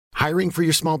Hiring for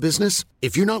your small business?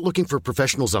 If you're not looking for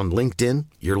professionals on LinkedIn,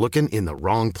 you're looking in the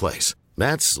wrong place.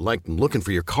 That's like looking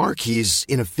for your car keys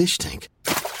in a fish tank.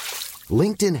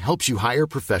 LinkedIn helps you hire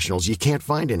professionals you can't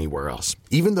find anywhere else,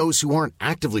 even those who aren't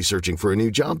actively searching for a new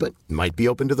job but might be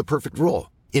open to the perfect role.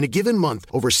 In a given month,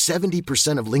 over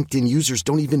 70% of LinkedIn users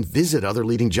don't even visit other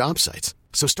leading job sites.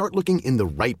 So start looking in the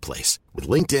right place. With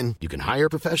LinkedIn, you can hire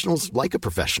professionals like a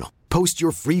professional. Post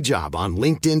your free job on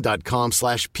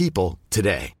linkedin.com/people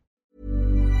today.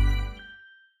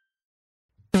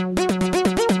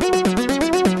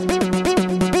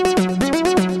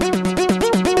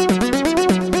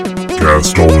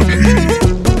 Castology.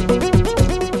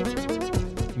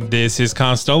 This is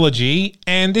Castology,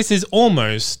 and this is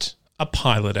almost a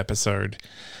pilot episode.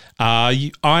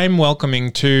 I'm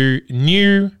welcoming two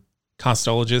new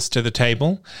castologists to the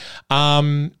table.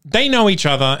 They know each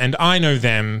other, and I know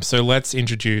them, so let's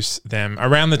introduce them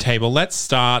around the table. Let's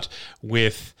start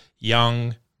with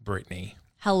young Brittany.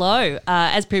 Hello.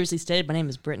 As previously stated, my name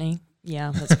is Brittany.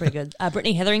 Yeah, that's pretty good.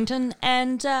 Brittany Hetherington,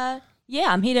 and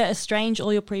I'm here to estrange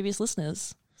all your previous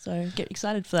listeners. So get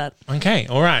excited for that. Okay,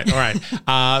 all right.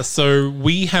 So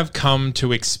we have come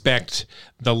to expect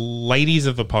the ladies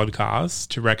of the podcast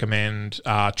to recommend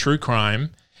true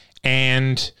crime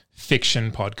and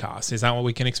fiction podcasts. Is that what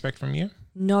we can expect from you?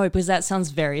 No, because that sounds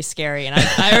very scary, and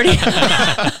I already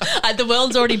the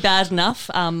world's already bad enough.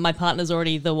 My partner's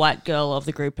already the white girl of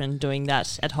the group and doing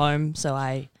that at home, so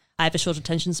I have a short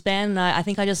attention span, and I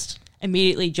think I just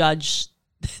immediately judge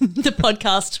the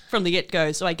podcast from the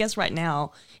get-go. So I guess right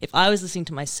now, if I was listening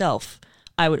to myself,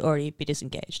 I would already be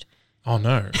disengaged. Oh,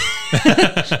 no.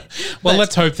 Well,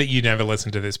 let's hope that you never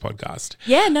listen to this podcast.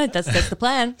 Yeah, no, that's the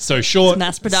plan. So short,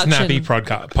 mass production. snappy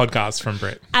podcast from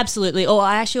Brit. Absolutely. Oh,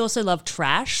 I actually also love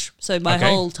trash. So my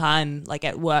whole time, like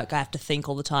at work, I have to think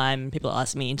all the time. People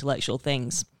ask me intellectual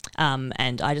things.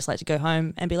 And I just like to go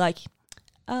home and be like,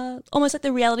 almost like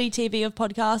the reality TV of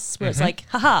podcasts where it's like,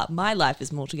 haha, my life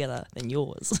is more together than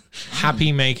yours.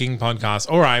 Happy making podcasts.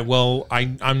 All right, well,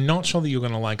 I'm not sure that you're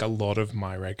going to like a lot of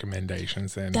my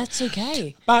recommendations then. That's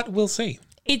okay. But we'll see.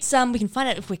 It's we can find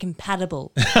out if we're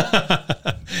compatible.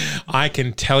 I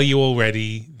can tell you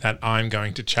already that I'm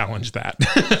going to challenge that.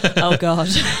 Oh, God.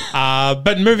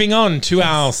 But moving on to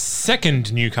our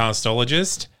second new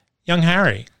castologist, young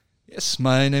Harry. Yes,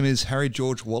 my name is Harry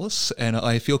George Wallace, and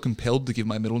I feel compelled to give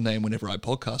my middle name whenever I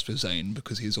podcast with Zane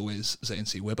because he's always Zane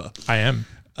C. Weber. I am.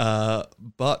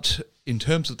 But in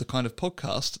terms of the kind of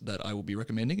podcast that I will be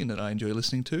recommending and that I enjoy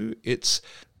listening to, it's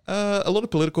a lot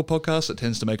of political podcasts that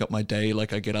tends to make up my day.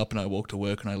 Like I get up and I walk to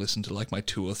work and I listen to like my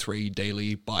 2 or 3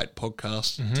 daily bite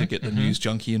podcasts to get the news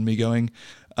junkie in me going.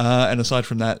 And aside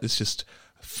from that, it's just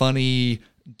funny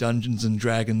Dungeons and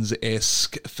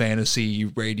Dragons-esque fantasy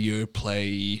radio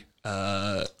play.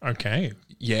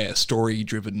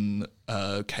 Story-driven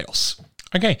chaos.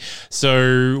 Okay,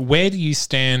 so where do you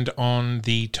stand on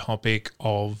the topic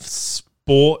of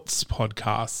sports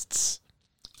podcasts?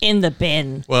 In the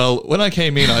bin. Well, when I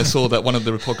came in, I saw that one of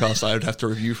the podcasts I would have to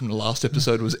review from the last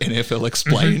episode was NFL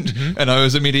Explained, and I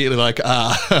was immediately like,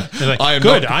 I am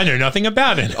good, I know nothing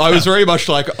about it. I was very much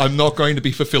like, I'm not going to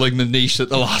be fulfilling the niche that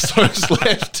the last host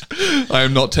left. I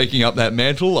am not taking up that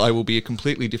mantle. I will be a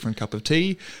completely different cup of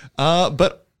tea.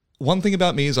 But one thing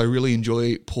about me is I really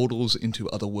enjoy portals into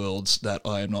other worlds that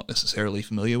I am not necessarily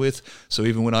familiar with. So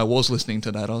even when I was listening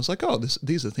to that, I was like,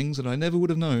 these are things that I never would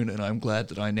have known, and I'm glad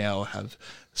that I now have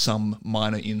some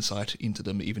minor insight into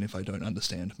them, even if I don't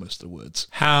understand most of the words.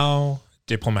 How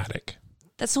diplomatic.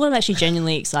 That's what I'm actually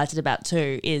genuinely excited about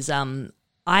too, is I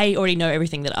already know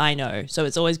everything that I know. So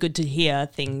it's always good to hear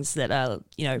things that are,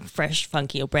 fresh,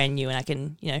 funky or brand new, and I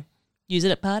can, use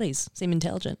it at parties, seem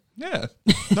intelligent. Yeah,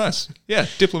 nice. Yeah,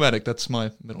 diplomatic, that's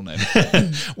my middle name.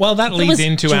 Well, that leads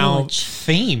into our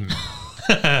theme.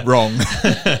 Wrong.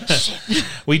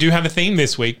 We do have a theme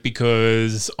this week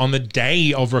because on the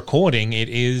day of recording, it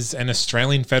is an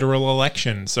Australian federal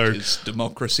election. So it's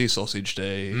Democracy Sausage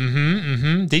Day.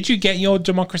 Did you get your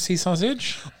democracy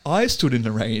sausage? I stood in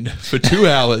the rain for 2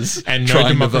 hours and no trying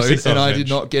to democracy vote, sausage. and I did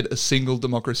not get a single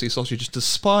democracy sausage,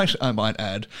 despite, I might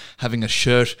add, having a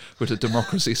shirt with a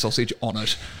democracy sausage on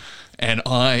it. And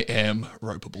I am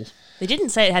ropeable. They didn't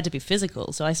say it had to be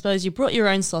physical, so I suppose you brought your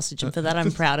own sausage, and for that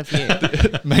I'm proud of you.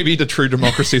 Maybe the true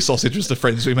democracy sausage was the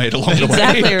friends we made along the way.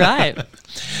 Exactly right.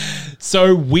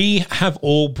 So we have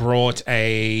all brought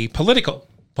a political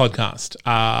podcast.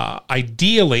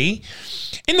 Ideally,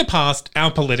 in the past,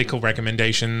 our political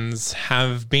recommendations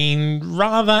have been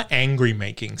rather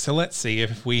angry-making. So let's see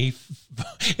if we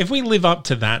live up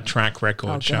to that track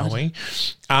record, shall we?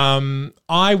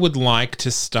 I would like to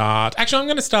start. Actually, I'm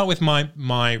going to start with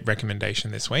my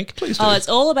recommendation this week. Please do. Oh, it's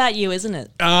all about you, isn't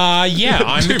it? Yeah,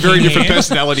 I'm Two the very king different here.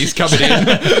 personalities coming in.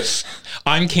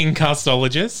 I'm King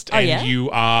Castologist, and yeah? you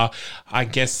are, I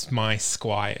guess, my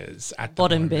squires at the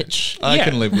Bottom moment. bitch. I Yeah.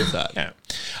 can live with that. Yeah.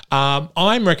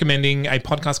 I'm recommending a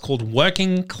podcast called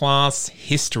Working Class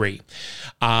History.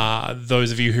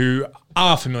 Those of you who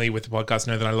are familiar with the podcast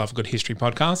know that I love a good history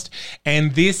podcast.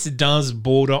 And this does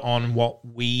border on what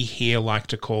we here like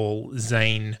to call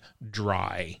Zane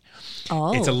dry.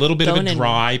 Oh, It's a little bit of a going in.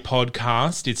 dry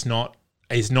podcast. It's not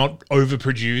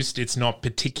overproduced. It's not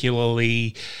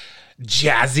particularly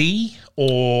jazzy,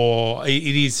 or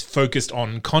it is focused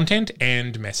on content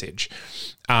and message.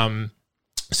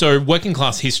 So Working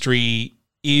Class History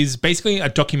is basically a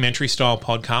documentary style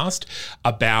podcast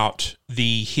about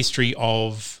the history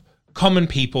of common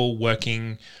people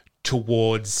working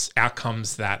towards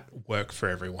outcomes that work for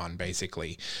everyone,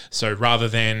 basically. So rather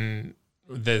than,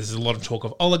 there's a lot of talk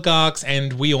of oligarchs,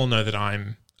 and we all know that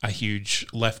I'm a huge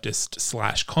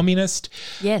leftist / communist.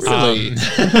 Yes. Really?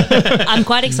 I'm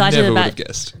quite excited Never would about have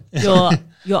guessed.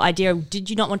 your idea. Did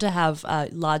you not want to have a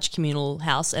large communal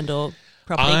house and or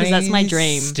property? Because that's my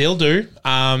dream. Still do.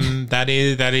 That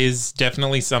is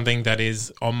definitely something that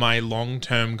is on my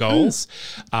long-term goals.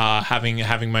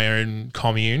 Having my own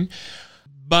commune,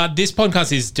 but this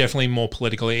podcast is definitely more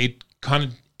political. It kind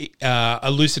of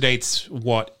elucidates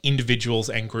what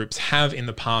individuals and groups have in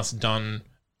the past done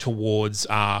towards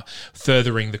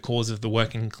furthering the cause of the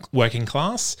working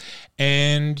class,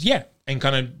 and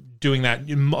kind of doing that.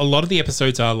 A lot of the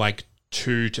episodes are like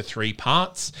 2 to 3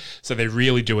 parts, so they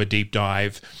really do a deep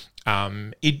dive.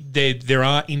 There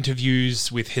are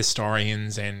interviews with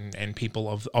historians and people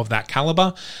of that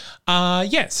caliber.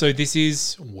 So this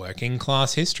is Working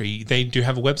Class History. They do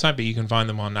have a website, but you can find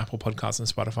them on Apple Podcasts and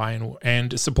Spotify,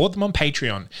 and support them on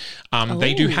Patreon.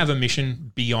 They do have a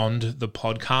mission beyond the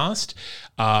podcast,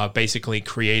 basically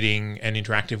creating an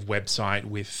interactive website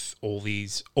with all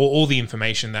the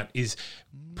information that is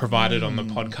provided on the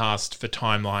podcast for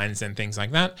timelines and things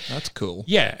like that. That's cool.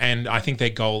 Yeah, and I think their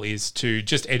goal is to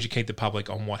just educate the public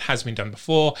on what has been done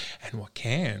before and what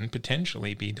can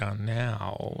potentially be done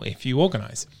now if you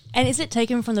organise. And is it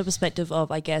taken from the perspective of,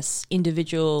 I guess,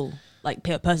 individual, like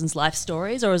person's life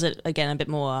stories, or is it again a bit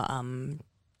more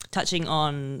touching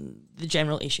on the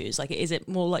general issues? Like, is it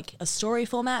more like a story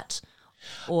format?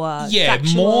 Or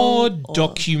factual, more or-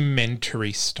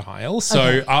 documentary style. So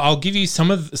Okay. I'll give you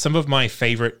some of my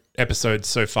favorite episodes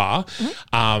so far.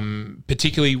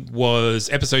 Particularly was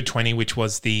episode 20, which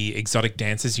was the Exotic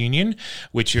Dancers Union,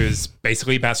 which was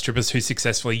basically about strippers who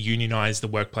successfully unionized the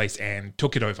workplace and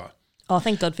took it over. Oh,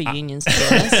 thank God for unions, to be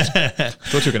honest. I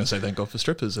thought you were going to say thank God for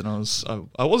strippers, and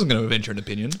I wasn't going to venture an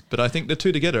opinion, but I think the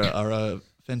two together are a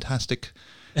fantastic.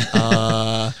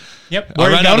 Yep, I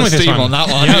ran out of steam on that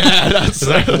one. Yeah, that's, It's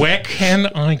like, where can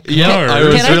I go? yeah, I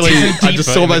was Can I really. take it I just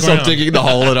deeper saw in the myself ground? digging the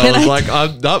hole, and I Can was I- like,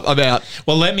 I'm out.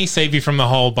 Well, let me save you from the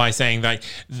hole by saying that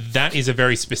that is a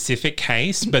very specific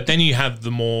case, but then you have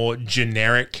the more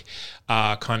generic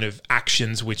kind of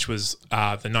actions, which was the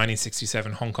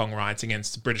 1967 Hong Kong riots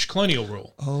against the British colonial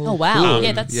rule. Oh, wow.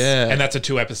 Yeah, that's... Yeah, And that's a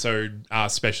 2-episode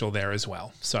special there as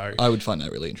well. So I would find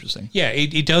that really interesting. yeah,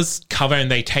 it does cover, and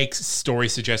they take story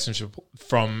suggestions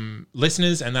from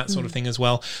listeners and that sort of thing as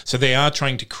well. So they are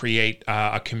trying to create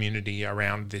a community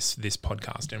around this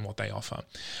podcast and what they offer.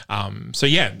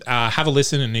 Have a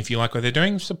listen, and if you like what they're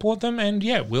doing, support them. And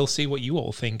yeah, we'll see what you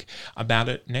all think about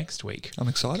it next week. I'm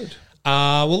excited.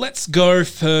 Well, let's go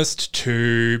first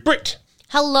to Britt.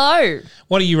 Hello.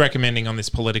 What are you recommending on this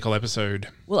political episode?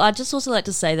 Well, I'd just also like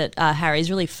to say that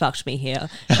Harry's really fucked me here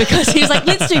because he was like,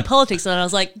 let's do politics. And I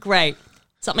was like, great.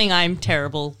 Something I'm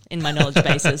terrible in my knowledge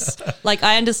basis. Like,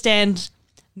 I understand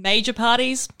major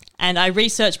parties and I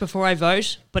research before I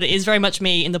vote, but it is very much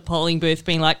me in the polling booth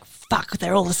being like, fuck,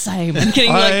 they're all the same. And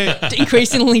getting like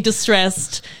increasingly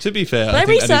distressed. To be fair, But I I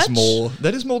think that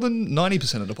research. is more than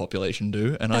 90% of the population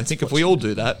do, and I think if we all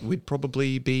do that, we'd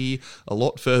probably be a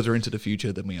lot further into the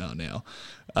future than we are now.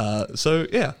 So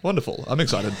yeah, wonderful. I'm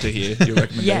excited to hear your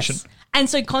recommendation. Yes. And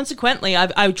so consequently,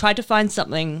 I tried to find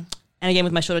something, and again,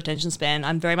 with my short attention span,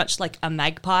 I'm very much like a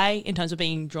magpie in terms of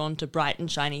being drawn to bright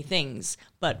and shiny things.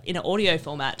 But in an audio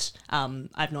format,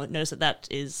 I've noticed that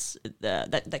is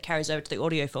that carries over to the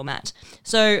audio format.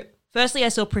 So firstly, I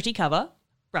saw pretty cover,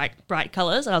 bright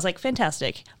colours, and I was like,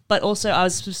 fantastic. But also I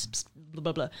was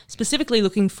specifically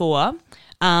looking for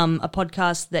a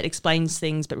podcast that explains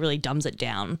things but really dumbs it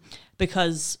down,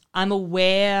 because I'm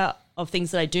aware of things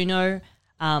that I do know,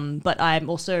 But I'm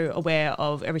also aware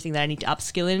of everything that I need to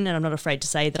upskill in, and I'm not afraid to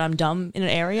say that I'm dumb in an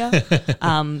area.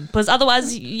 Because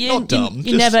otherwise, you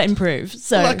never improve.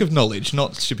 So Lack of knowledge,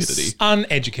 not stupidity.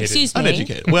 Uneducated. Excuse me.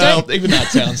 Uneducated. Well, even that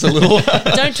sounds a little...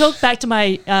 Don't talk back to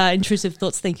my intrusive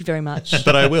thoughts. Thank you very much.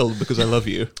 But I will, because I love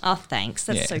you. Oh, thanks.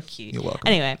 That's Yeah, so cute. you're welcome.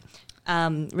 Anyway,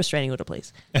 restraining order,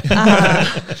 please.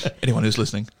 Anyone who's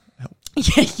listening, help.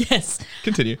 Yes.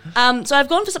 Continue. So I've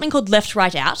gone for something called left,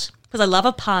 right, out because I love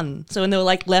a pun. So when they were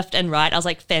like left and right, I was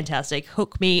like, fantastic,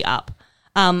 hook me up.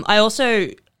 I also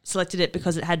selected it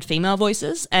because it had female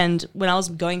voices. And when I was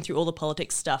going through all the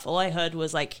politics stuff, all I heard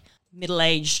was like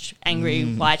middle-aged, angry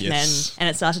white yes. men. And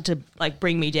it started to like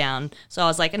bring me down. So I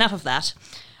was like, enough of that.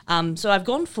 So I've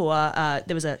gone for,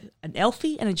 there was an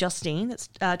Elfie and a Justine that's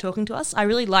talking to us. I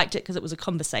really liked it because it was a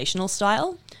conversational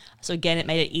style. So again, it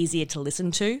made it easier to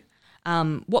listen to.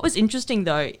 What was interesting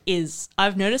though is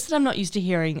I've noticed that I'm not used to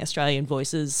hearing Australian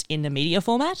voices in a media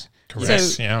format. Correct.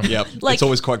 So, Yeah. Yep. Like- It's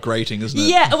always quite grating, isn't it?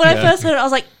 yeah, when I first heard it, I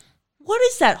was like, what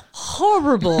is that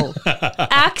horrible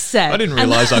accent? I didn't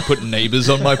realise I put neighbours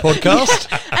on my podcast.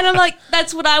 And I'm like,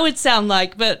 that's what I would sound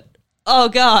like, but oh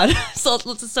God, so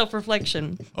lots of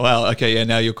self-reflection. Wow, okay, yeah,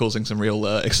 now you're causing some real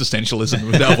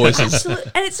existentialism with our voices.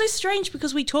 And it's so strange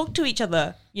because we talk to each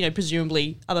other, you know,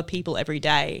 presumably other people every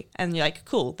day, and you're like,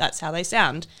 cool, that's how they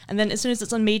sound. And then as soon as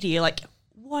it's on media, you're like,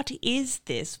 what is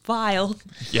this vile?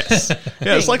 Yes.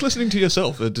 Yeah, it's like listening to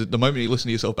yourself. The moment you listen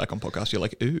to yourself back on podcast, you're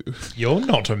like, ooh. You're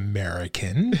not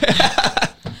American.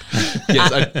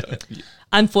 Yes,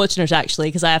 I'm fortunate actually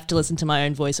because I have to listen to my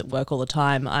own voice at work all the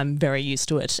time. I'm very used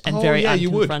to it and Oh, very yeah, you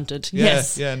would. unconfronted. Yeah,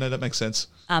 Yes. yeah, no, that makes sense.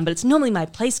 But it's normally my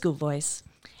play school voice.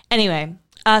 Anyway,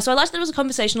 so I liked that it was a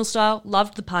conversational style,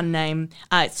 loved the pun name.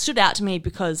 It stood out to me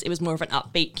because it was more of an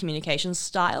upbeat communication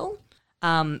style.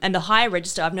 And the higher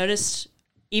register, I've noticed,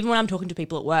 even when I'm talking to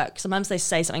people at work, sometimes they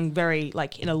say something very,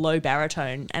 like, in a low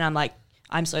baritone, and I'm like,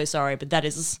 I'm so sorry, but that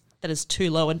is too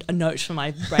low a note for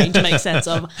my brain to make sense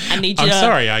of. I need you I'm to...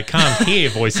 sorry, I can't hear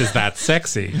voices that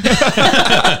sexy.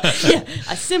 Yeah,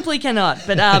 I simply cannot.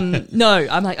 But no,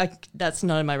 I'm like, that's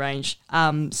not in my range.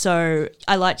 So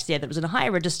I liked, that it was in a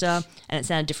higher register and it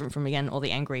sounded different from, again, all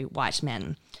the angry white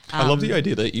men. I love the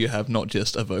idea that you have not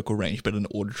just a vocal range, but an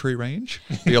auditory range.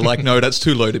 You're like, no, that's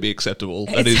too low to be acceptable.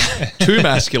 That is too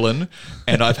masculine,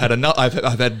 and I've had enough.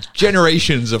 I've had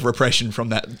generations of repression from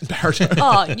that baritone.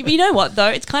 Oh, you know what, though?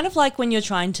 It's kind of like when you're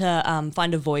trying to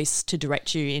find a voice to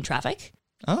direct you in traffic.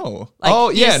 Oh,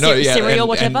 Like, yeah, no, yeah, Siri or and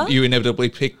whatever? you inevitably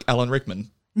pick Alan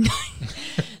Rickman.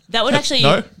 That would actually...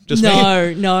 No? Just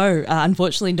me? No,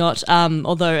 unfortunately not.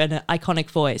 Although an iconic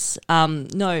voice.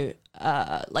 No.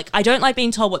 Like, I don't like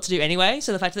being told what to do anyway.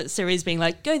 So the fact that Siri's being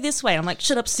like, go this way. I'm like,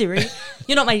 shut up, Siri.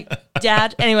 You're not my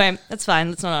dad. Anyway, that's fine.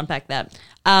 Let's not unpack that.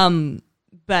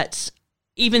 But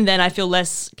even then, I feel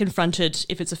less confronted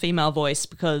if it's a female voice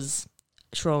because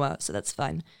trauma. So that's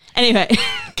fine. Anyway.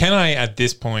 Can I, at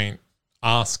this point,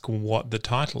 ask what the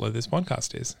title of this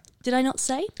podcast is? Did I not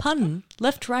say? Pun.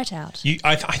 Left, right, out.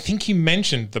 I think you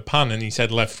mentioned the pun and you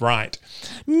said left, right.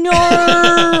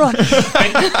 No!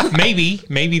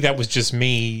 Maybe that was just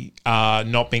me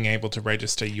not being able to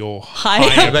register your Higher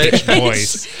higher pitched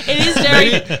voice. It is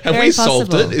very, Have very we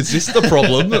solved possible. it? Is this the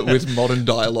problem with modern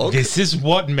dialogue? This is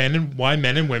why men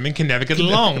and women can never get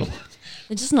along.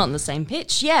 They're just not on the same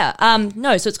pitch. Yeah.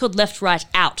 No, so it's called Left, Right,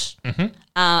 Out.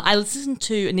 I listened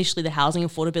to initially the housing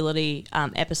affordability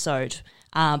episode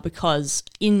because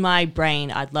in my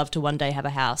brain, I'd love to one day have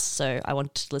a house. So I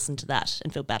wanted to listen to that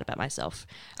and feel bad about myself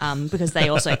because they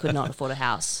also could not afford a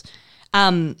house.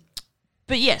 But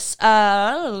yes,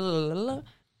 I'm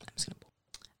just going to...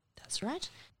 That's right.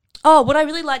 Oh, what I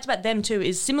really liked about them too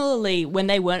is similarly when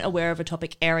they weren't aware of a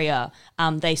topic area,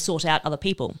 they sought out other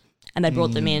people. And they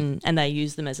brought them in and they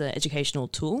used them as an educational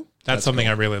tool. That's something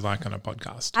I really like on a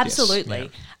podcast. Absolutely.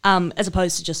 As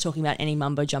opposed to just talking about any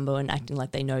mumbo jumbo and acting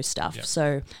like they know stuff. Yep.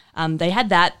 So they had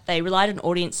that. They relied on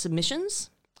audience submissions.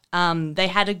 They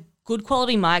had a good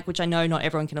quality mic, which I know not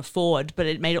everyone can afford, but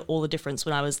it made all the difference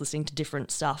when I was listening to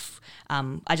different stuff.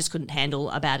 I just couldn't handle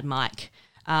a bad mic.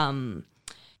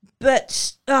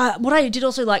 But what I did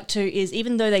also like too is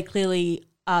even though they clearly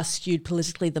are skewed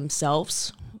politically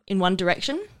themselves in one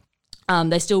direction,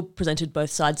 they still presented both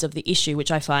sides of the issue,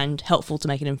 which I find helpful to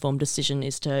make an informed decision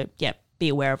is to, be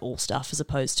aware of all stuff as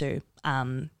opposed to,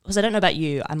 because I don't know about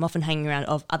you, I'm often hanging around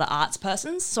of other arts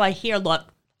persons, so I hear a lot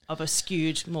of a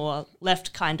skewed, more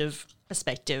left kind of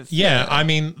perspective. Yeah, I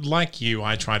mean, like you,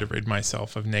 I try to rid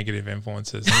myself of negative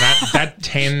influences, and that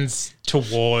tends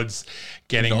towards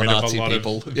getting rid of a Non-artsy lot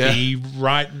people. of Yeah. the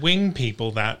right-wing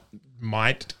people that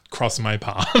might cross my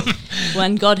path.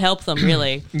 When God help them,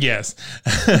 really. Yes.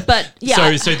 But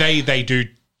yeah. So they do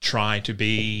try to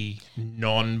be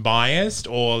non-biased,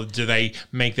 or do they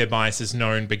make their biases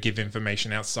known but give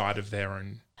information outside of their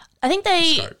own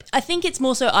scope? I think it's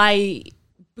more so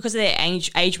because of their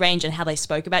age range and how they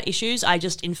spoke about issues, I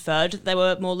just inferred they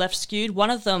were more left skewed.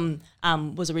 One of them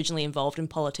was originally involved in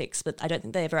politics, but I don't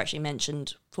think they ever actually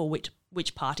mentioned for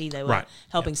which party they were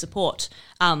helping support.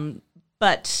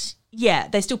 But yeah,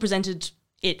 they still presented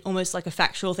it almost like a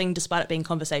factual thing, despite it being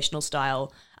conversational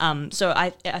style. So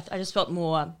I just felt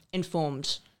more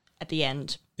informed at the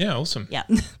end. Yeah, awesome. Yeah.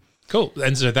 Cool.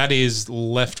 And so that is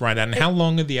Left, Right, Out. And how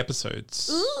long are the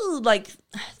episodes? Like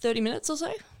 30 minutes or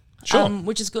so. Sure.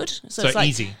 Which is good. So it's like,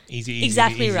 easy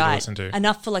exactly to right. listen to.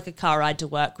 Enough for like a car ride to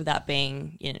work without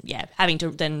being, having to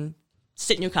then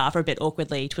sit in your car for a bit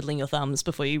awkwardly, twiddling your thumbs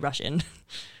before you rush in.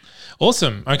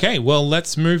 Awesome. Okay, well,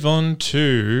 let's move on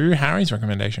to Harry's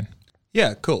recommendation.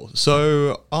 Yeah, cool.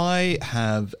 So I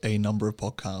have a number of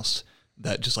podcasts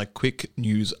that just like quick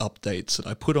news updates that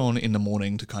I put on in the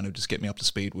morning to kind of just get me up to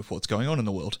speed with what's going on in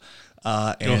the world.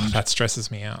 And that stresses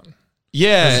me out.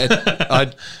 yeah,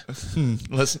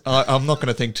 I'm not going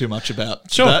to think too much about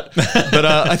Sure. that. But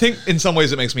I think in some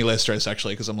ways it makes me less stressed,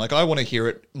 actually, because I'm like, I want to hear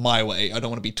it my way. I don't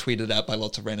want to be tweeted at by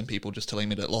lots of random people just telling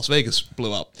me that Las Vegas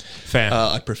blew up. Fair.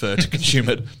 I prefer to consume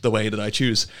it the way that I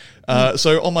choose.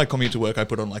 So on my commute to work, I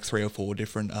put on like 3 or 4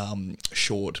 different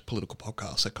short political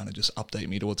podcasts that kind of just update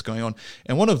me to what's going on.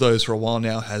 And one of those for a while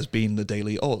now has been the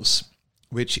Daily Oz,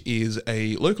 which is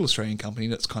a local Australian company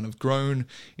that's kind of grown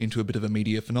into a bit of a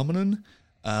media phenomenon.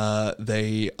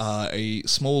 They are a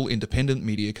small independent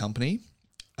media company,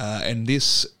 and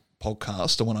this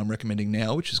podcast, the one I'm recommending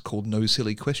now, which is called No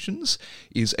Silly Questions,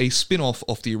 is a spin-off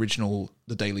of the original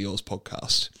The Daily Oz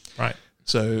podcast. Right.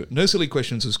 So No Silly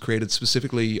Questions was created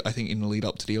specifically, I think, in the lead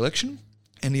up to the election.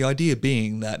 And the idea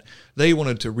being that they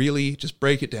wanted to really just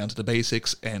break it down to the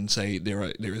basics and say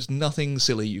there is nothing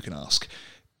silly you can ask.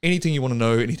 Anything you want to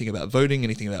know, anything about voting,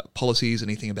 anything about policies,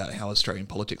 anything about how Australian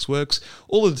politics works,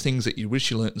 all of the things that you wish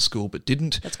you learnt in school but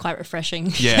didn't. That's quite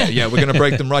refreshing. Yeah, we're going to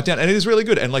break them right down. And it is really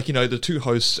good. And like, the two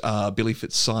hosts are Billy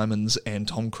Fitzsimons and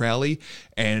Tom Crowley.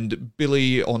 And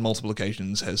Billy, on multiple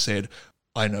occasions, has said,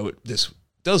 I know this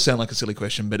does sound like a silly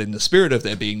question, but in the spirit of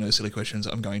there being no silly questions,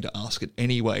 I'm going to ask it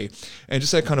anyway. And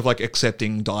just that kind of like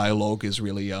accepting dialogue is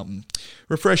really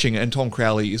refreshing. And Tom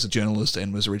Crowley is a journalist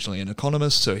and was originally an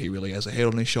economist, so he really has a head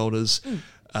on his shoulders.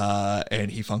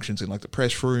 And he functions in like the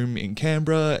press room in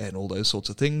Canberra and all those sorts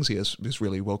of things. He is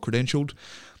really well credentialed.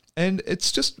 And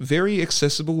it's just very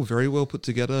accessible, very well put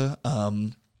together.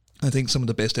 I think some of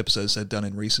the best episodes they've done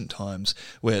in recent times,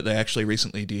 where they actually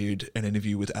recently did an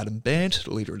interview with Adam Bandt,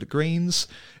 the leader of the Greens,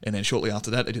 and then shortly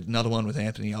after that they did another one with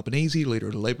Anthony Albanese, leader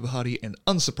of the Labour Party, and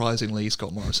unsurprisingly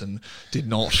Scott Morrison did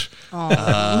not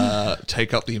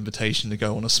take up the invitation to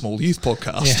go on a small youth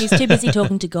podcast. He's too busy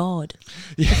talking to God.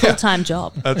 Yeah. A full-time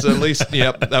job. That's at least,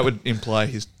 that would imply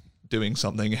he's doing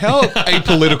something. How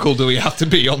apolitical do we have to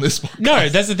be on this podcast? No,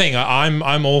 that's the thing.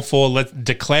 I'm all for let's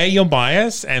declare your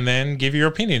bias and then give your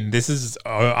opinion. This is,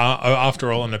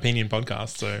 after all, an opinion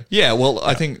podcast. So yeah, well,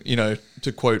 I think,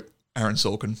 to quote Aaron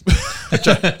Sorkin,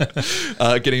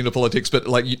 getting into politics, but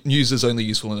like news is only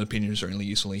useful and opinions are only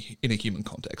useful in a human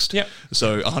context. Yeah.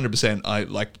 So 100%,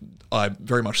 I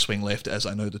very much swing left, as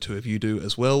I know the two of you do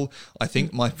as well. I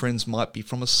think my friends might be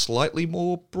from a slightly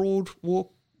more broad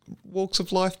walks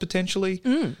of life potentially.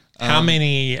 How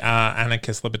many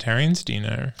anarchist libertarians do you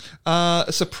know?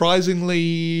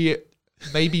 Surprisingly,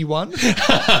 maybe one.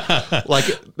 Like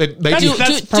maybe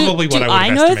that's probably what I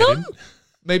would have estimated. Know them?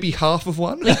 Maybe half of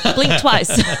one. Blink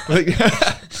twice.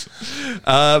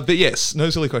 But yes, No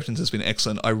Silly Questions has been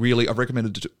excellent. I've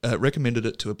recommended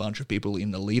it to a bunch of people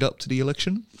in the lead up to the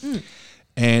election.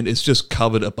 And it's just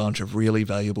covered a bunch of really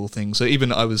valuable things. So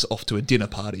even I was off to a dinner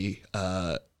party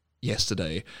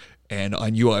yesterday, and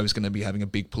I knew I was going to be having a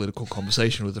big political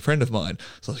conversation with a friend of mine.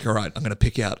 So I was like, all right, I'm going to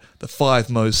pick out the 5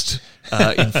 most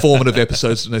informative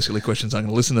episodes of No Silly Questions. I'm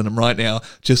going to listen to them right now,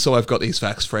 just so I've got these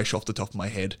facts fresh off the top of my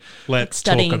head. Let's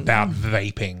talk about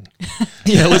vaping.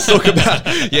 Yeah, let's talk about...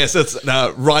 Yes, that's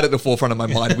right at the forefront of my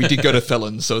mind. We did go to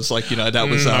felons, so it's like, that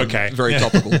was very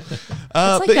topical. It's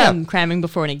like cramming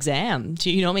before an exam. Do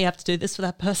you normally have to do this for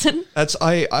that person?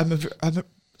 I'm a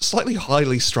slightly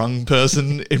highly strung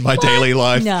person in my daily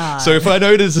life. No. So if I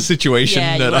know there's a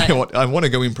situation that I want to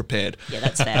go in prepared. Yeah,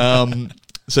 that's fair.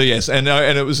 So yes, and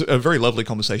it was a very lovely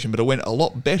conversation, but it went a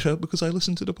lot better because I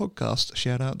listened to the podcast.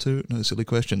 Shout out to No Silly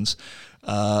Questions.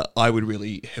 I would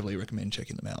really heavily recommend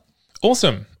checking them out.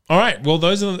 Awesome. All right. Well,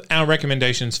 those are our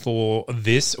recommendations for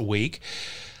this week.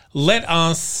 Let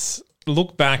us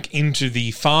look back into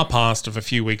the far past of a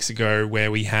few weeks ago where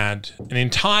we had an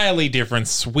entirely different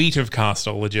suite of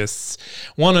castologists,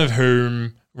 one of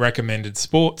whom recommended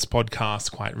sports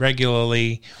podcasts quite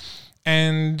regularly,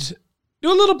 and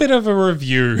do a little bit of a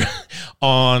review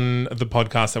on the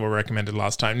podcasts that were recommended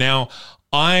last time. Now,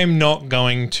 I'm not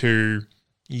going to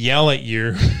yell at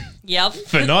you Yep.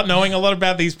 for not knowing a lot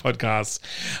about these podcasts,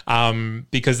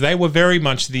 because they were very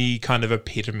much the kind of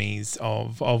epitomes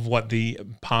of what the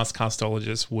past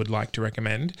castologists would like to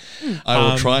recommend. I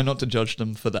will try not to judge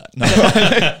them for that. No,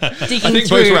 I think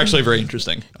both were actually very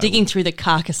interesting. Digging through the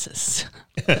carcasses,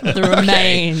 the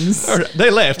remains. All right, they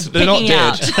left. They're not picking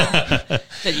dead. out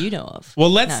that you know of.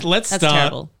 Well, let's that's start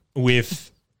terrible. with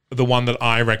the one that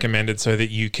I recommended so that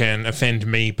you can offend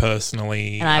me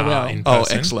personally. And I will. In Oh,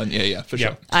 person. excellent. Yeah, for sure.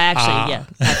 Yep. I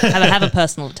actually, have a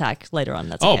personal attack later on.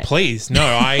 That's Oh, okay. please. No,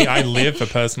 I live for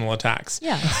personal attacks.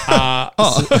 Yeah.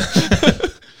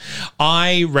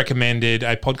 I recommended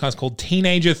a podcast called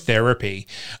Teenager Therapy.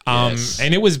 Yes.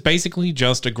 And it was basically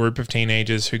just a group of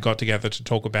teenagers who got together to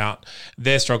talk about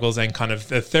their struggles and kind of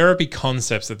the therapy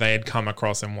concepts that they had come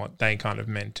across and what they kind of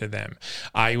meant to them.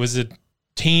 It was a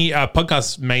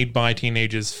podcast made by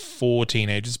teenagers for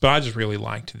teenagers, but I just really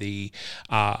liked the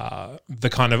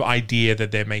kind of idea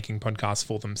that they're making podcasts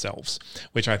for themselves,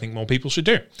 which I think more people should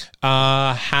do.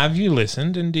 Have you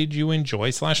listened and did you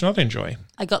enjoy / not enjoy?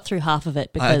 I got through half of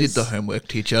it because I did the homework,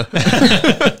 teacher.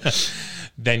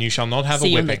 Then you shall not have see a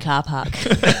you in whipping. the car park.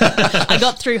 I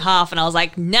got through half and I was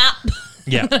like, nah.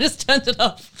 Yeah. I just turned it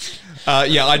off.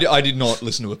 Yeah, I did not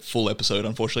listen to a full episode,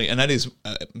 unfortunately, and that is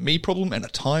a me problem and a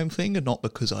time thing, and not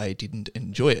because I didn't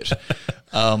enjoy it.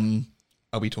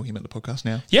 Are we talking about the podcast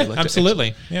now? Yeah, Would you like to-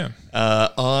 absolutely. Yeah.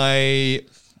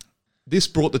 This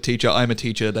brought the teacher. I'm a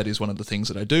teacher. That is one of the things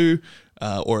that I do,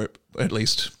 or at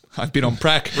least I've been on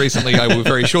prac recently. I will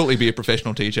very shortly be a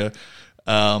professional teacher.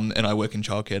 And I work in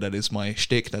childcare. That is my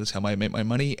shtick. That is how I make my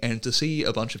money. And to see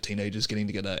a bunch of teenagers getting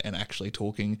together and actually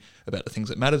talking about the things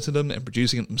that matter to them and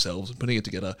producing it themselves and putting it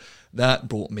together, that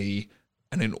brought me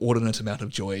an inordinate amount of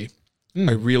joy.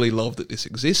 I really love that this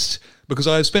exists because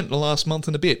I've spent the last month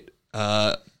and a bit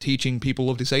teaching people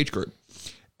of this age group,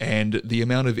 and the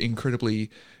amount of incredibly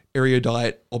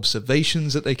erudite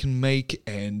observations that they can make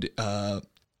and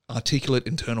articulate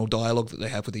internal dialogue that they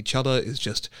have with each other is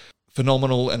just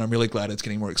phenomenal, and I'm really glad it's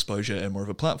getting more exposure and more of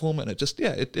a platform. And it just,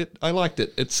 I liked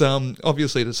it. It's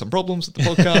obviously there's some problems with the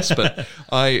podcast, but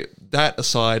that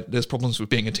aside, there's problems with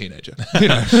being a teenager. You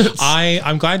know,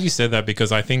 I'm glad you said that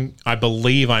because I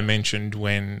believe I mentioned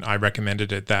when I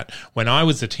recommended it that when I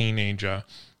was a teenager,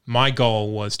 my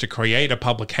goal was to create a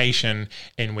publication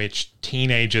in which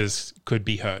teenagers could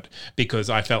be heard because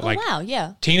I felt like Wow,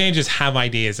 yeah. teenagers have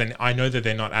ideas, and I know that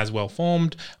they're not as well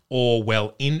formed or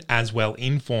as well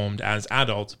informed as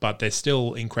adults, but they're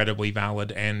still incredibly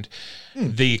valid, and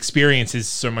the experience is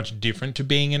so much different to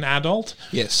being an adult.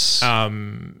 yes.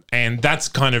 And that's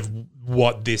kind of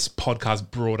what this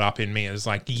podcast brought up in me. It's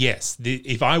like, yes,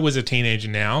 if I was a teenager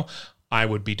now, I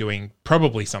would be doing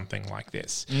probably something like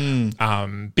this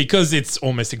because it's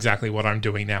almost exactly what I'm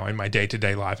doing now in my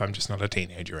day-to-day life. I'm just not a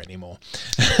teenager anymore.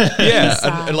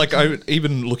 Yeah, and like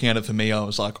even looking at it for me, I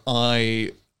was like,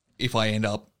 if I end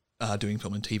up doing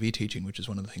film and TV teaching, which is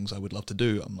one of the things I would love to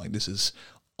do, I'm like,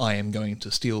 I am going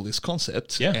to steal this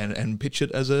concept and pitch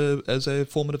it as a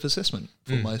formative assessment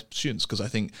for my students, because I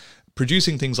think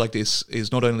producing things like this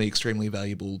is not only extremely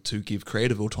valuable to give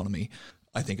creative autonomy,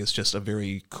 I think it's just a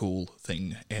very cool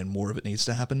thing, and more of it needs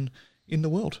to happen in the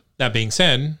world. That being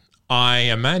said, I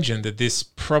imagine that this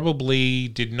probably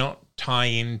did not tie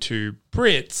into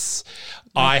Brits.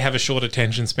 I have a short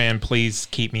attention span. Please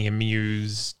keep me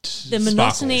amused. The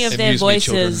monotony Sparkles. of their Amuse me,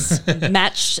 voices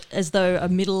matched as though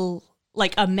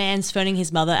a man's phoning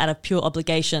his mother out of pure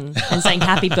obligation and saying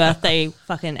happy birthday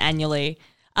fucking annually.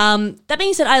 That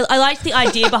being said, I liked the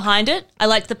idea behind it. I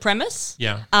liked the premise.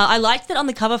 Yeah. I liked that on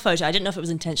the cover photo. I didn't know if it was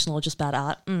intentional or just bad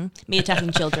art. Me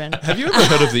attacking children. Have you ever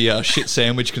heard of the shit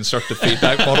sandwich constructive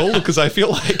feedback model? Because I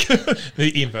feel like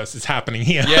The inverse is happening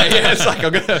here. yeah, it's like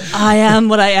I'm gonna. I am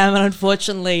what I am, and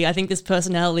unfortunately, I think this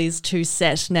personality is too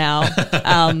set now.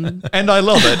 And I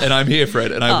love it, and I'm here for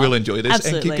it, and I will enjoy this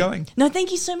and keep going. No,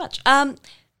 thank you so much.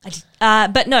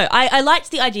 But no, I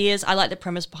liked the ideas. I liked the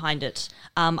premise behind it.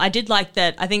 I did like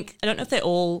that. I don't know if they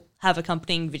all have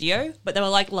accompanying video, but they were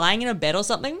like lying in a bed or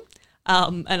something.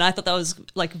 And I thought that was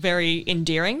like very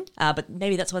endearing. But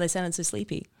maybe that's why they sounded so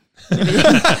sleepy.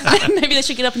 Maybe they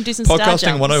should get up and do some star Podcasting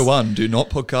jumps. 101, do not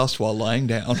podcast while lying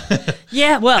down.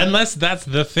 Yeah, well, Unless that's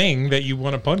the thing that you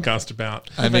want to podcast about.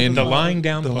 I mean, the lying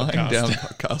down the podcast. lying down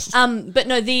podcast. but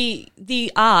no,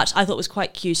 the art I thought was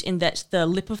quite cute in that the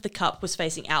lip of the cup was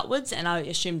facing outwards, and I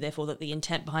assumed therefore that the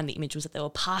intent behind the image was that they were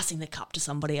passing the cup to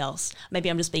somebody else. Maybe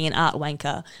I'm just being an art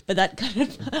wanker, but that kind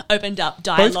of opened up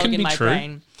dialogue can in be my true.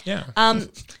 brain. Yeah.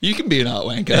 You can be an art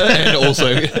wanker and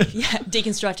also... Yeah,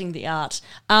 deconstructing the art.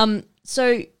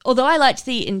 So although I liked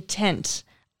the intent,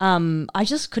 I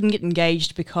just couldn't get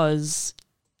engaged because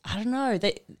I don't know.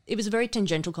 It was a very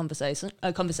tangential conversation,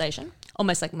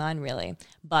 almost like mine, really.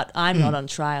 But I'm not on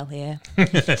trial here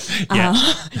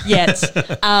yet.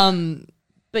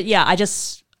 But yeah,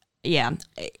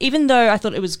 even though I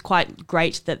thought it was quite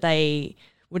great that they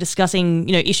were discussing,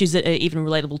 issues that are even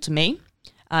relatable to me.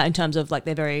 In terms of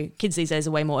kids these days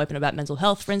are way more open about mental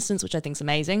health, for instance, which I think is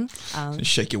amazing.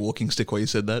 Shake your walking stick while you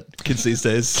said that. Kids these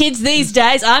days. Kids these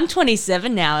days, I'm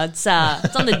 27 now. It's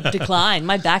on the decline.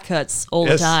 My back hurts all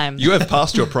the time. You have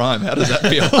passed your prime. How does that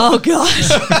feel? Oh, gosh.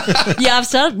 Yeah, I've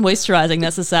started moisturising.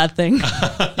 That's the sad thing.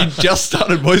 You just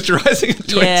started moisturising at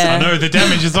 27. Yeah. I know, the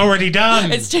damage is already done.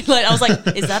 It's too late. I was like,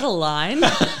 is that a line?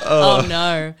 Oh,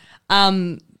 no.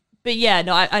 But yeah,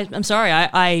 no, I'm sorry.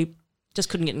 I just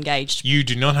couldn't get engaged. You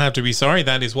do not have to be sorry.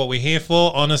 That is what we're here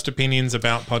for. Honest opinions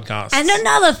about podcasts. And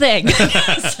another thing.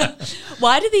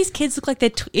 Why do these kids look like they're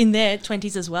in their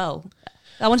 20s as well?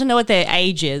 I want to know what their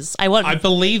age is. I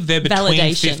believe they're between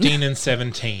validation. 15 and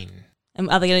 17.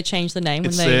 Are they going to change the name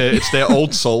when It's their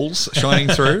old souls shining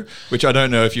through, which I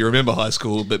don't know if you remember high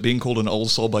school, but being called an old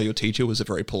soul by your teacher was a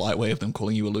very polite way of them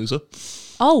calling you a loser.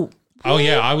 Oh. Oh,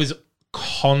 yeah. I was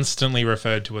constantly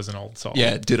referred to as an old soul.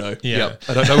 Yeah, ditto. Yeah. Yep.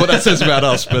 I don't know what that says about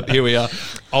us, but here we are.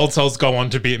 Old souls go on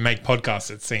to make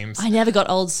podcasts, it seems. I never got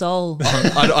old soul.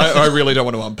 I really don't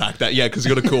want to unpack that. Yeah, because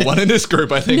you got a cool one in this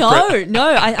group, I think. No.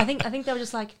 I think they were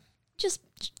just like,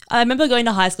 I remember going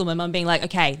to high school, my mum being like,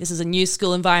 okay, this is a new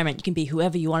school environment. You can be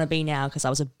whoever you want to be now, because I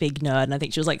was a big nerd, and I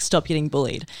think she was like, stop getting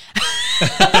bullied. And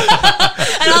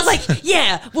I was like,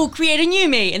 yeah, we'll create a new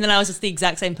me. And then I was just the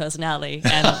exact same personality.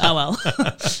 And oh well.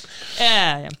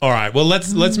 Yeah. All right. Well,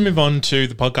 let's move on to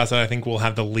the podcast that I think we'll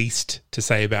have the least to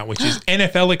say about, which is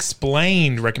NFL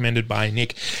Explained, recommended by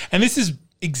Nick. And this is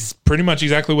pretty much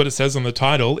exactly what it says on the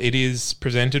title. It is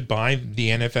presented by the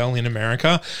NFL in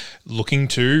America, looking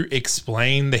to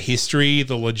explain the history,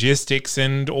 the logistics,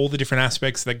 and all the different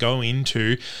aspects that go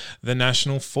into the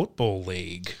National Football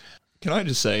League. Can I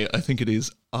just say, I think it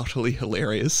is utterly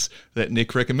hilarious that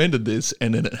Nick recommended this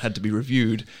and then it had to be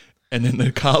reviewed, and then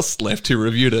the cast left who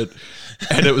reviewed it,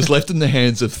 and it was left in the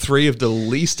hands of three of the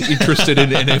least interested in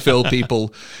NFL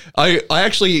people. I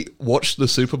actually watched the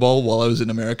Super Bowl while I was in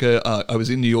America. I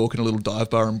was in New York in a little dive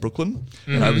bar in Brooklyn,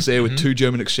 and I was there with two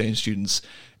German exchange students,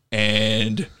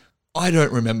 and I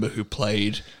don't remember who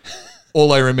played.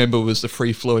 All I remember was the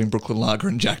free-flowing Brooklyn Lager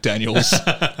and Jack Daniels.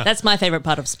 That's my favourite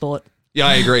part of sport. Yeah,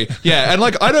 I agree. Yeah, and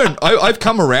I've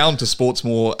come around to sports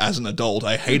more as an adult.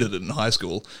 I hated it in high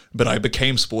school, but I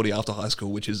became sporty after high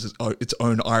school, which is its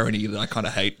own irony that I kind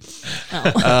of hate.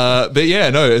 Oh. But yeah,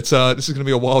 no, this is going to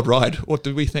be a wild ride. What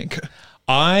do we think?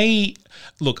 I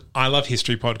love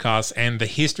history podcasts, and the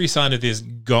history side of this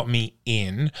got me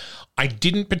in. I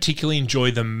didn't particularly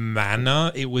enjoy the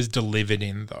manner it was delivered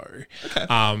in, though.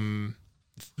 Okay.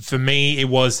 For me, it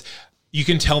was... You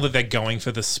can tell that they're going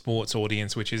for the sports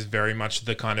audience, which is very much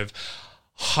the kind of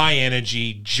high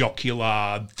energy,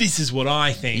 jocular, this is what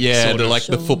I think. Yeah,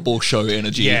 the football show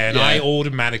energy. Yeah, and I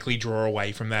automatically draw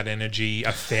away from that energy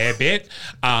a fair bit.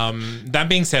 That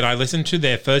being said, I listened to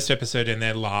their first episode and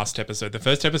their last episode. The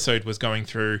first episode was going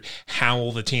through how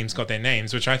all the teams got their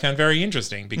names, which I found very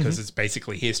interesting because it's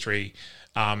basically history.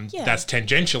 That's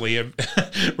tangentially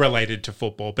related to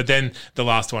football. But then the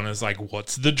last one is like,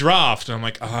 what's the draft? And I'm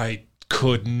like, I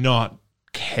could not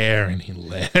care any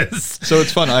less. So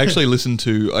it's fun. I actually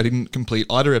I didn't complete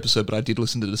either episode, but I did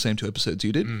listen to the same two episodes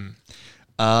you did. And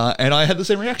I had the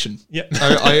same reaction. Yeah.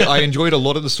 I enjoyed a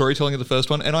lot of the storytelling of the first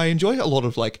one, and I enjoy a lot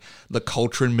of like the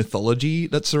culture and mythology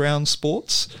that surrounds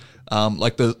sports.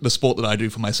 Like the sport that I do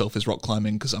for myself is rock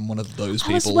climbing because I'm one of those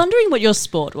people. I was wondering what your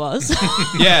sport was.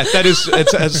 Yeah,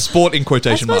 it's a sport in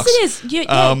quotation I suppose marks. it is. You've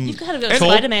kind of got a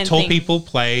Spider-Man Tall thing. people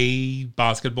play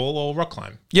basketball or rock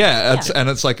climb. Yeah,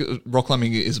 it's like rock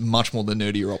climbing is much more the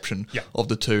nerdier option of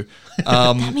the two.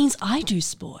 That means I do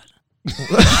sport.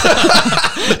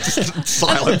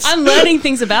 Silence. I'm learning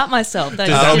things about myself. Does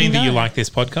that mean that you like this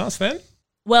podcast then?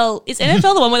 Well, is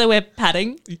NFL the one where they wear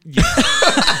padding?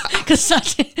 Because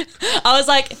I was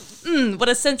like, what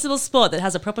a sensible sport that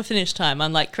has a proper finish time,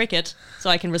 unlike cricket, so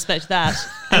I can respect that.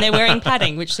 And they're wearing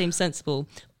padding, which seems sensible.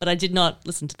 But I did not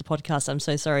listen to the podcast. I'm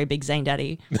so sorry, Big Zane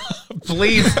Daddy.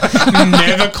 Please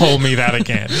never call me that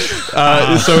again.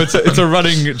 So it's a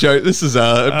running joke. This is Britt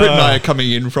and I are coming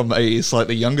in from a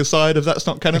slightly younger side of That's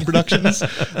Not Canon Productions,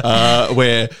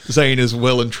 where Zane is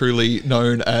well and truly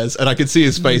known as, and I can see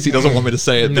his face, he doesn't want me to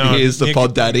say it, but he is the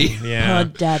Pod Daddy. Yeah.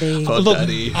 Pod Daddy. Pod Look,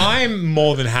 Daddy. I'm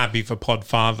more than happy for Pod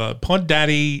Father. Pod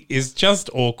Daddy is just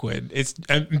awkward. It's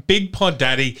a Big Pod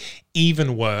Daddy,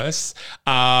 even worse.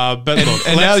 But look,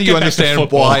 And now let's you get back to understand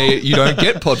football. why you don't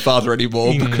get Podfather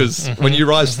anymore, because when you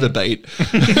rise to the bait,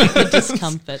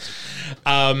 Discomfort.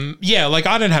 Yeah, like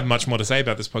I don't have much more to say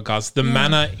about this podcast. The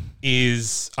manner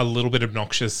is a little bit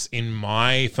obnoxious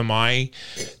for my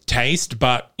taste,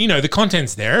 but you know the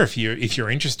content's there if you're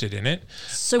interested in it.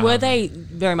 So were they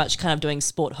very much kind of doing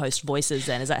sport host voices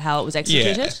then? Is that how it was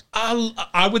executed?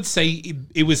 I would say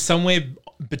it was somewhere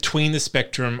between the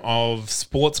spectrum of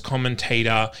sports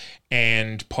commentator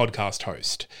and podcast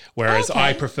host, whereas Okay.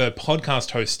 I prefer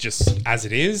podcast host just as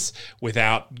it is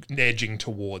without edging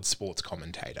towards sports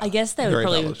commentator. I guess they were Very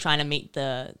probably valid. trying to meet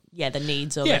the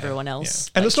needs of Yeah, everyone else.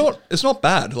 and it's not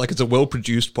bad. Like, it's a well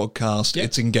produced podcast.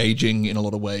 It's engaging in a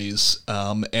lot of ways,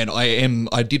 and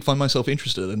I did find myself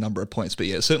interested at a number of points. But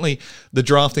yeah, certainly the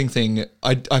drafting thing,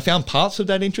 I found parts of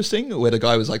that interesting, where the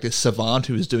guy was like this savant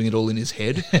who was doing it all in his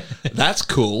head. That's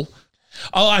cool.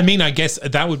 Oh, I mean, I guess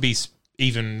that would be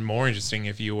even more interesting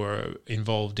if you were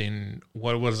involved in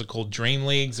what is it called, dream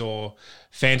leagues or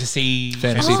fantasy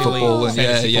football, and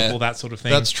fantasy yeah. football, that sort of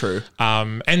thing. That's true.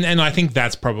 And I think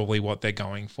that's probably what they're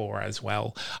going for as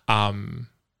well.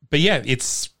 But yeah,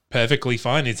 it's perfectly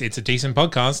fine. It's a decent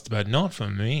podcast, but not for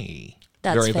me.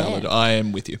 That's Very fair. valid. I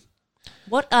am with you.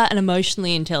 What are an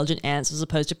emotionally intelligent answer as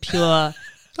opposed to pure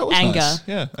That was anger? nice.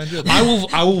 Yeah, I enjoyed that.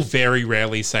 I will very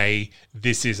rarely say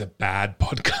this is a bad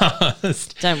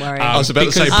podcast. Don't worry. I was about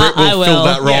to say because- Britt I will fill will.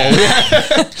 that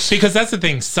role. Because that's the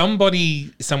thing.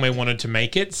 Somebody somewhere wanted to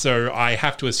make it, so I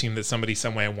have to assume that somebody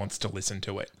somewhere wants to listen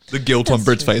to it. The guilt on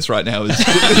Britt's face right now is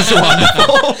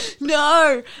wonderful.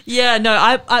 No. Yeah, no.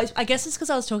 I guess it's because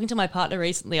I was talking to my partner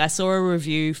recently. I saw a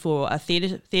review for a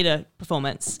theater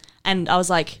performance, and I was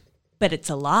like, but it's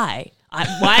a lie.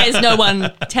 Why is no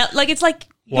one it's like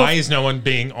Why is no one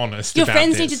being honest your about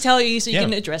friends this? need to tell you so you Yeah.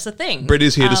 can address a thing. Britt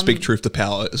is here to speak truth to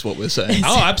power, is what we're saying.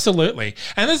 Oh, absolutely.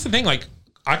 And that's the thing, like,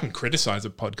 I can criticize a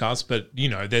podcast, but you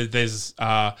know, there's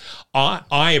I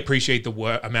appreciate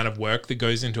the amount of work that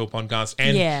goes into a podcast,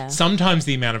 and sometimes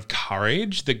the amount of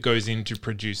courage that goes into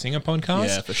producing a podcast.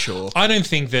 Yeah, for sure. I don't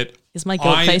think that Is my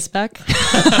guilt face back?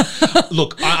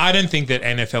 look, I don't think that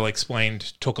NFL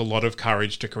Explained took a lot of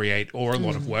courage to create or a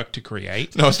lot of work to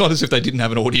create. No, it's not as if they didn't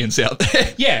have an audience out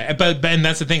there. Yeah, but and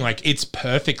that's the thing. Like, it's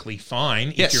perfectly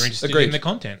fine Yes, if you're interested agreed. in the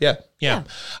content. Yeah.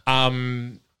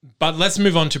 But let's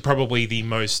move on to probably the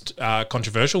most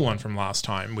controversial one from last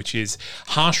time, which is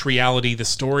Harsh Reality: The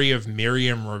Story of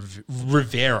Miriam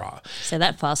Rivera. Say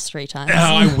that fast 3 times.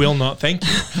 I will not, thank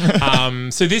you.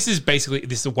 So this is a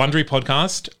Wondery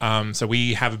podcast. So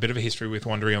we have a bit of a history with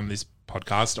Wondery on this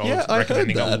podcast of Yeah, I heard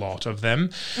recommending a that. lot of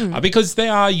them because they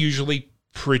are usually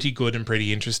pretty good and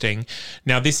pretty interesting.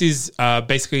 Now, this is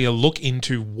basically a look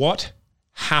into what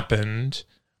happened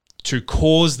to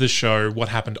cause the show, what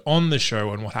happened on the show,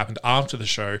 and what happened after the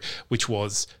show, which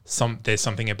was there's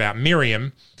something about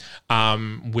Miriam,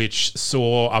 which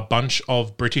saw a bunch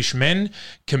of British men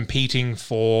competing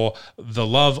for the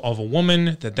love of a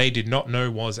woman that they did not know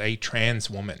was a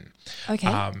trans woman.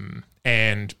 Okay.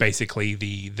 And basically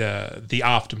the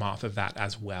aftermath of that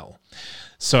as well.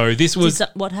 So this was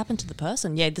What happened to the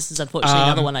person? Yeah, this is unfortunately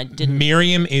another one I didn't.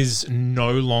 Miriam is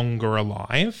no longer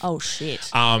alive. Oh, shit.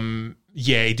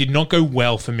 Yeah, it did not go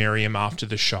well for Miriam after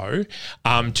the show.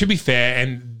 To be fair,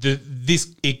 and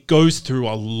it goes through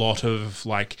a lot of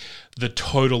like the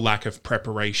total lack of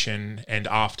preparation and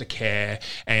aftercare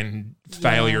and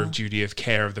failure of duty of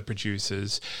care of the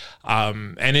producers.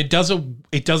 And it does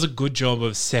a good job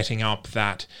of setting up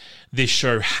that this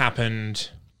show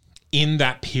happened in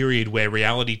that period where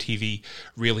reality TV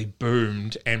really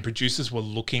boomed and producers were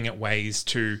looking at ways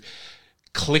to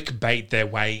clickbait their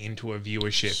way into a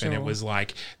viewership. And it was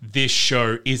like, this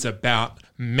show is about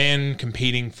men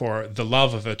competing for the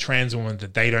love of a trans woman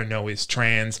that they don't know is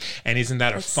trans. And isn't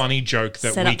that a funny joke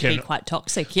that Set we up to can... be quite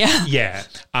toxic, yeah. Yeah.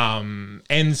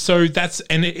 And so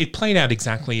it played out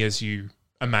exactly as you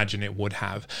imagine it would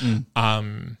have.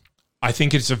 I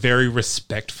think it's a very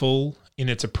respectful in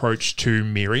its approach to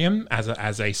Miriam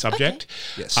as a subject.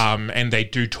 Okay. Yes. And they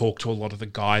do talk to a lot of the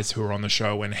guys who are on the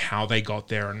show and how they got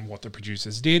there and what the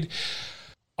producers did.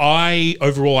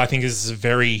 I think this is a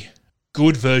very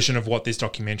good version of what this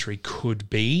documentary could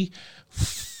be.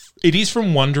 It is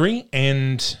from Wondery,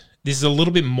 and this is a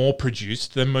little bit more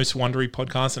produced than most Wondery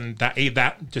podcasts, and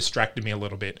that distracted me a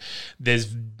little bit. There's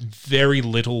very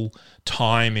little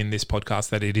time in this podcast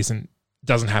that it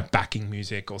doesn't have backing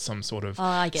music or some sort of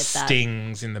I get that.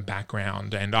 stings in the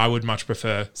background, and I would much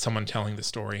prefer someone telling the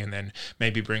story and then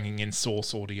maybe bringing in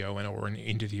source audio or an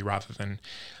interview rather than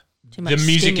Too much the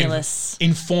music stimulus.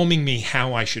 informing me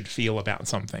how I should feel about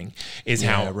something is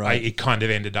how right. it kind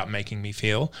of ended up making me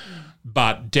feel.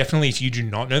 But definitely, if you do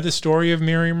not know the story of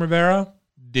Miriam Rivera,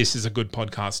 this is a good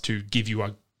podcast to give you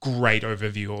a great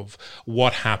overview of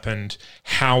what happened,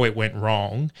 how it went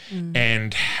wrong,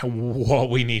 and what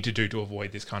we need to do to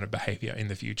avoid this kind of behavior in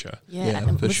the future. Yeah,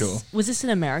 and for was, sure. Was this in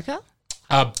America?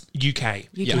 UK.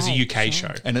 It was a UK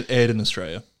show. And it aired in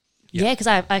Australia. Yeah, because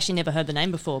I've actually never heard the name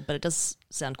before, but it does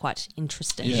sound quite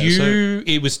interesting. Yeah.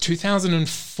 It was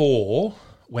 2004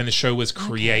 when the show was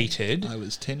created. I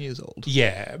was 10 years old.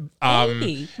 Yeah.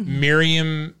 Hey.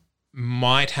 Miriam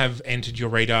might have entered your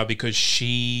radar because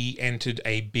she entered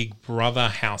a Big Brother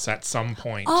house at some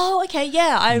point. Oh, okay,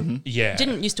 yeah. I Yeah.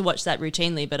 didn't used to watch that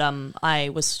routinely, but I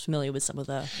was familiar with some of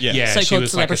the Yeah, she so-called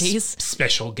was like a celebrities.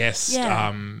 special guest.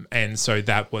 Yeah. And so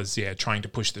that was, trying to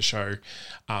push the show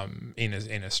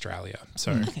in Australia.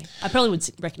 So Okay. I probably would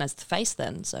recognize the face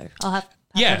then, so I'll have to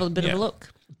Yeah, have a bit yeah. of a look.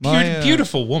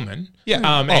 Beautiful woman.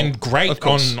 Yeah. And of great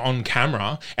course. on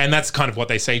camera. And that's kind of what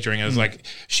they say during it. It was like,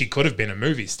 she could have been a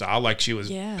movie star. Like, she was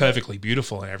Yeah. perfectly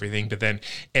beautiful and everything. But then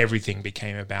everything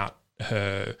became about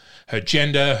her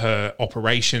gender, her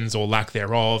operations or lack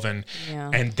thereof, and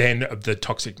then the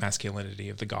toxic masculinity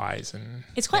of the guys. And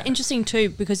It's quite interesting too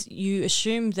because you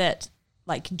assume that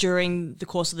like during the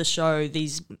course of the show,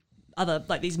 these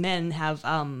men have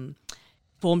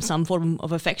formed some form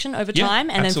of affection over Yeah,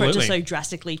 time, and then for it to absolutely. so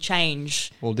drastically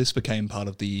change. Well, this became part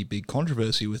of the big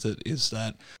controversy with it is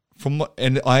that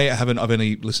I've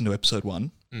only listened to episode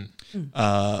 1,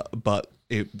 but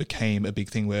it became a big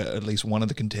thing where at least one of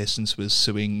the contestants was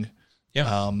suing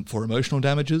for emotional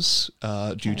damages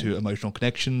due to emotional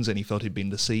connections, and he felt he'd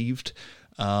been deceived.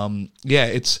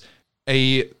 It's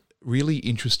a really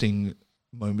interesting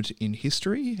moment in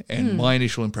history, and my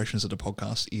initial impressions of the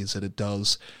podcast is that it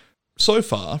does, so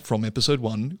far from episode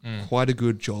 1, quite a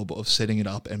good job of setting it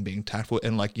up and being tactful,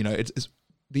 and it's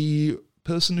the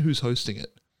person who's hosting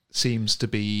it seems to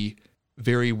be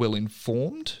very well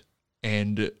informed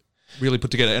and really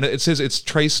put together. And it says it's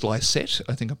Trace Lysette.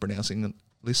 I think I'm pronouncing it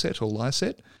Lysette or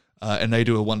Lysette. And they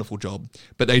do a wonderful job.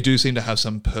 But they do seem to have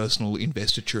some personal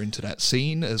investiture into that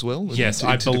scene as well. yes,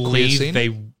 into I the queer believe scene.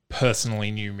 they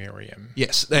personally knew Miriam.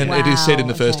 Yes, and it is said in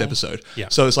the Wow, first okay. episode. Yeah.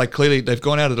 So it's like clearly they've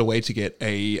gone out of their way to get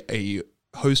a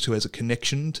host who has a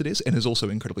connection to this and is also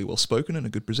incredibly well spoken and a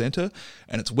good presenter,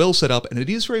 and it's well set up and it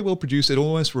is very well produced. It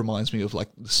almost reminds me of like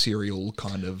the Serial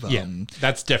kind of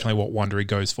That's definitely what Wondery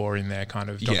goes for in their kind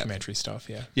of documentary stuff.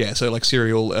 Yeah. so like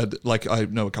Serial, like I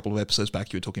know a couple of episodes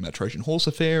back you were talking about Trojan Horse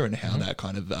Affair and how that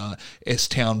kind of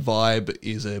S-Town vibe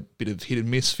is a bit of hit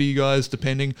and miss for you guys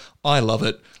depending. I love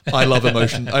it. I love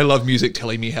emotion. I love music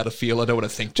telling me how to feel. I don't want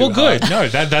to think too Well, hard. good. No,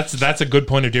 that's a good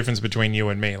point of difference between you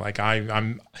and me. Like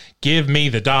I'm give me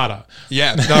the data.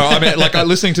 Yeah, no, I mean, like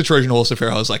listening to Trojan Horse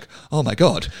Affair, I was like, oh my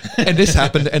God. And this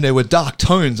happened and there were dark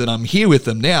tones and I'm here with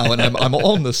them now and I'm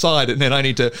on the side. And then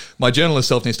my journalist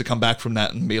self needs to come back from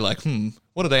that and be like,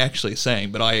 what are they actually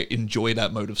saying? But I enjoy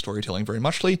that mode of storytelling very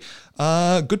muchly.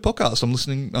 Good podcast.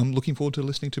 I'm looking forward to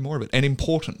listening to more of it. And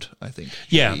important, I think.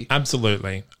 Yeah,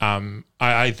 absolutely.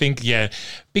 I think,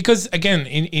 because again,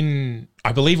 in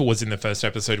I believe it was in the first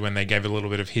episode when they gave a little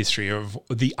bit of history of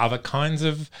the other kinds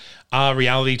of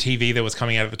reality TV that was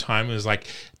coming out at the time. It was like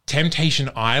Temptation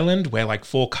Island, where like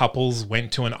 4 couples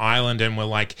went to an island and were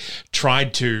like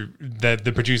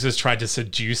the producers tried to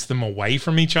seduce them away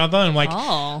from each other. And I'm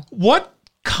like, what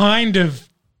kind of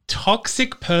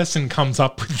toxic person comes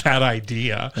up with that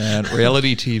idea? And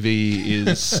reality TV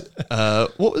is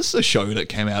what was the show that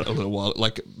came out a little while,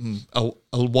 like a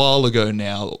while ago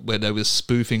now, where they were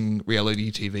spoofing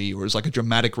reality TV, or it was like a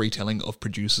dramatic retelling of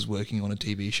producers working on a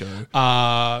TV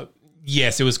show?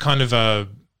 Yes, it was kind of a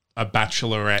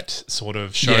bachelorette sort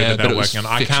of show that but they're it was working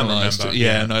on. I can't fictionalized. remember.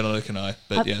 Yeah, no, neither can I.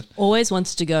 But I've always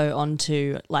wanted to go on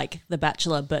to like The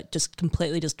Bachelor, but just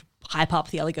completely just hype up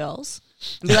the other girls.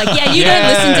 And be like, yeah, you don't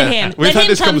listen to him. We've Let had him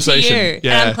this come conversation. to you.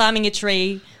 Yeah. And I'm climbing a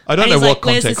tree. I don't and know he's what like,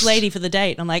 where's context. this lady for the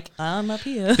date? I'm like, I'm up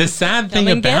here. The sad thing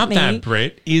Come and get about me. that,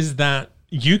 Britt, is that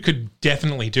you could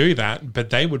definitely do that, but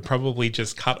they would probably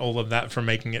just cut all of that from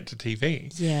making it to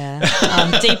TV.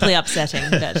 Yeah, deeply upsetting.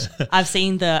 But I've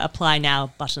seen the apply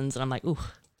now buttons, and I'm like, ooh.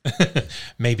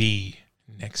 Maybe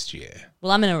next year.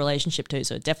 Well, I'm in a relationship too,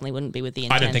 so it definitely wouldn't be with the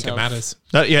intent I don't think it of- matters.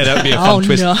 That would be a fun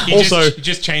twist. no. You Also, you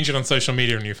just change it on social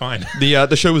media and you're fine.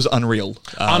 the show was Unreal.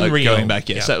 Unreal. Going back,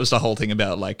 yes. Yeah. That was the whole thing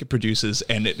about like producers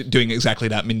and doing exactly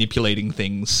that, manipulating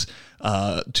things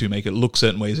to make it look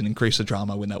certain ways and increase the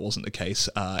drama when that wasn't the case.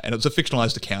 And it was a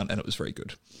fictionalized account and it was very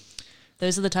good.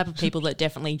 Those are the type of people that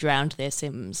definitely drowned their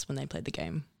Sims when they played the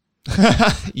game.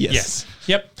 Yes.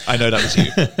 Yep. I know that was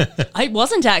you. I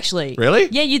wasn't actually. Really?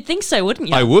 Yeah, you'd think so, wouldn't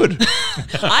you? I would.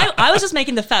 I was just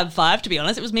making the Fab Five, to be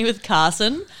honest. It was me with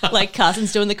Carson. Like,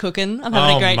 Carson's doing the cooking. I'm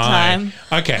having a great time.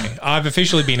 Okay, I've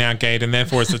officially been outgayed, and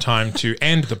therefore it's the time to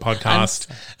end the podcast.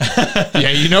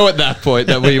 Yeah, you know at that point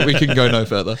that we can go no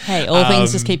further. Hey, all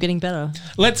things just keep getting better.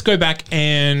 Let's go back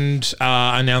and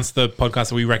announce the podcast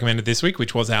that we recommended this week,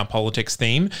 which was our politics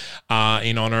theme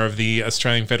in honor of the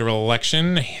Australian federal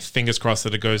election. Fingers crossed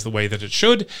that it goes the way that it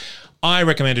should. I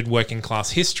recommended Working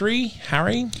Class History.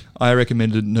 Harry? I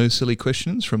recommended No Silly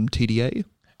Questions from TDA.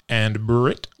 And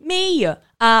Britt? Me.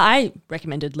 I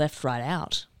recommended Left, Right,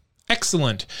 Out.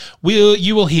 Excellent.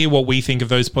 You will hear what we think of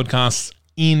those podcasts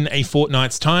in a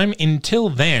fortnight's time. Until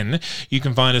then, you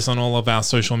can find us on all of our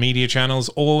social media channels,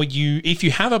 or if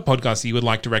you have a podcast that you would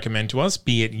like to recommend to us,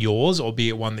 be it yours or be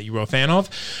it one that you were a fan of,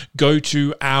 go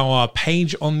to our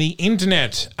page on the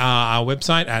internet, our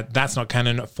website at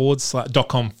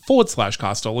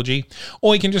that'snotcanon.com/castology,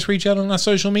 or you can just reach out on our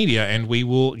social media and we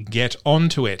will get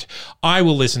onto it. I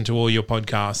will listen to all your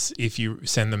podcasts if you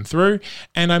send them through,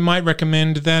 and I might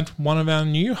recommend that one of our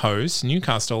new hosts, new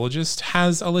castologists,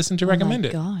 has a listen to recommend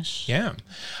it. Gosh. Yeah.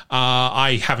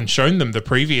 I haven't shown them the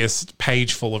previous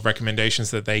page full of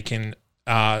recommendations that they can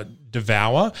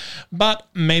devour, but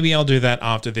maybe I'll do that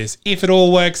after this if it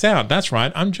all works out. That's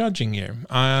right. I'm judging you.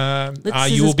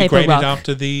 You will be graded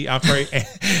after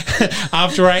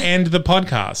after I end the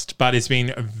podcast, but it's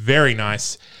been very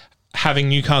nice having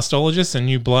new castologists and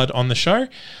new blood on the show.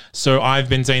 So I've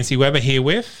been Zane C. Weber here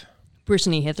with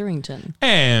Brittany Hetherington.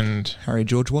 and Harry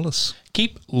George Wallace.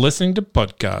 keep listening to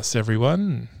podcasts,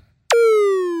 everyone.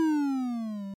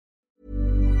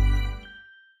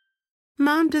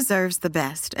 Mom deserves the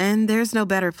best, and there's no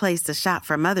better place to shop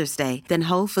for Mother's Day than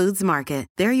Whole Foods Market.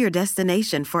 They're your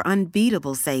destination for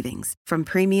unbeatable savings, from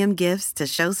premium gifts to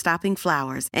show-stopping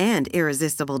flowers and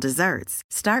irresistible desserts.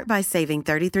 Start by saving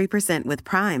 33% with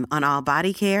Prime on all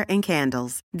body care and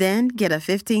candles. Then get a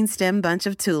 15-stem bunch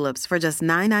of tulips for just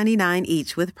 $9.99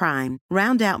 each with Prime.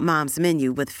 Round out Mom's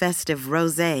menu with festive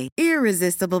rosé,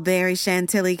 irresistible berry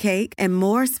chantilly cake, and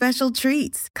more special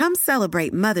treats. Come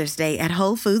celebrate Mother's Day at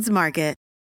Whole Foods Market.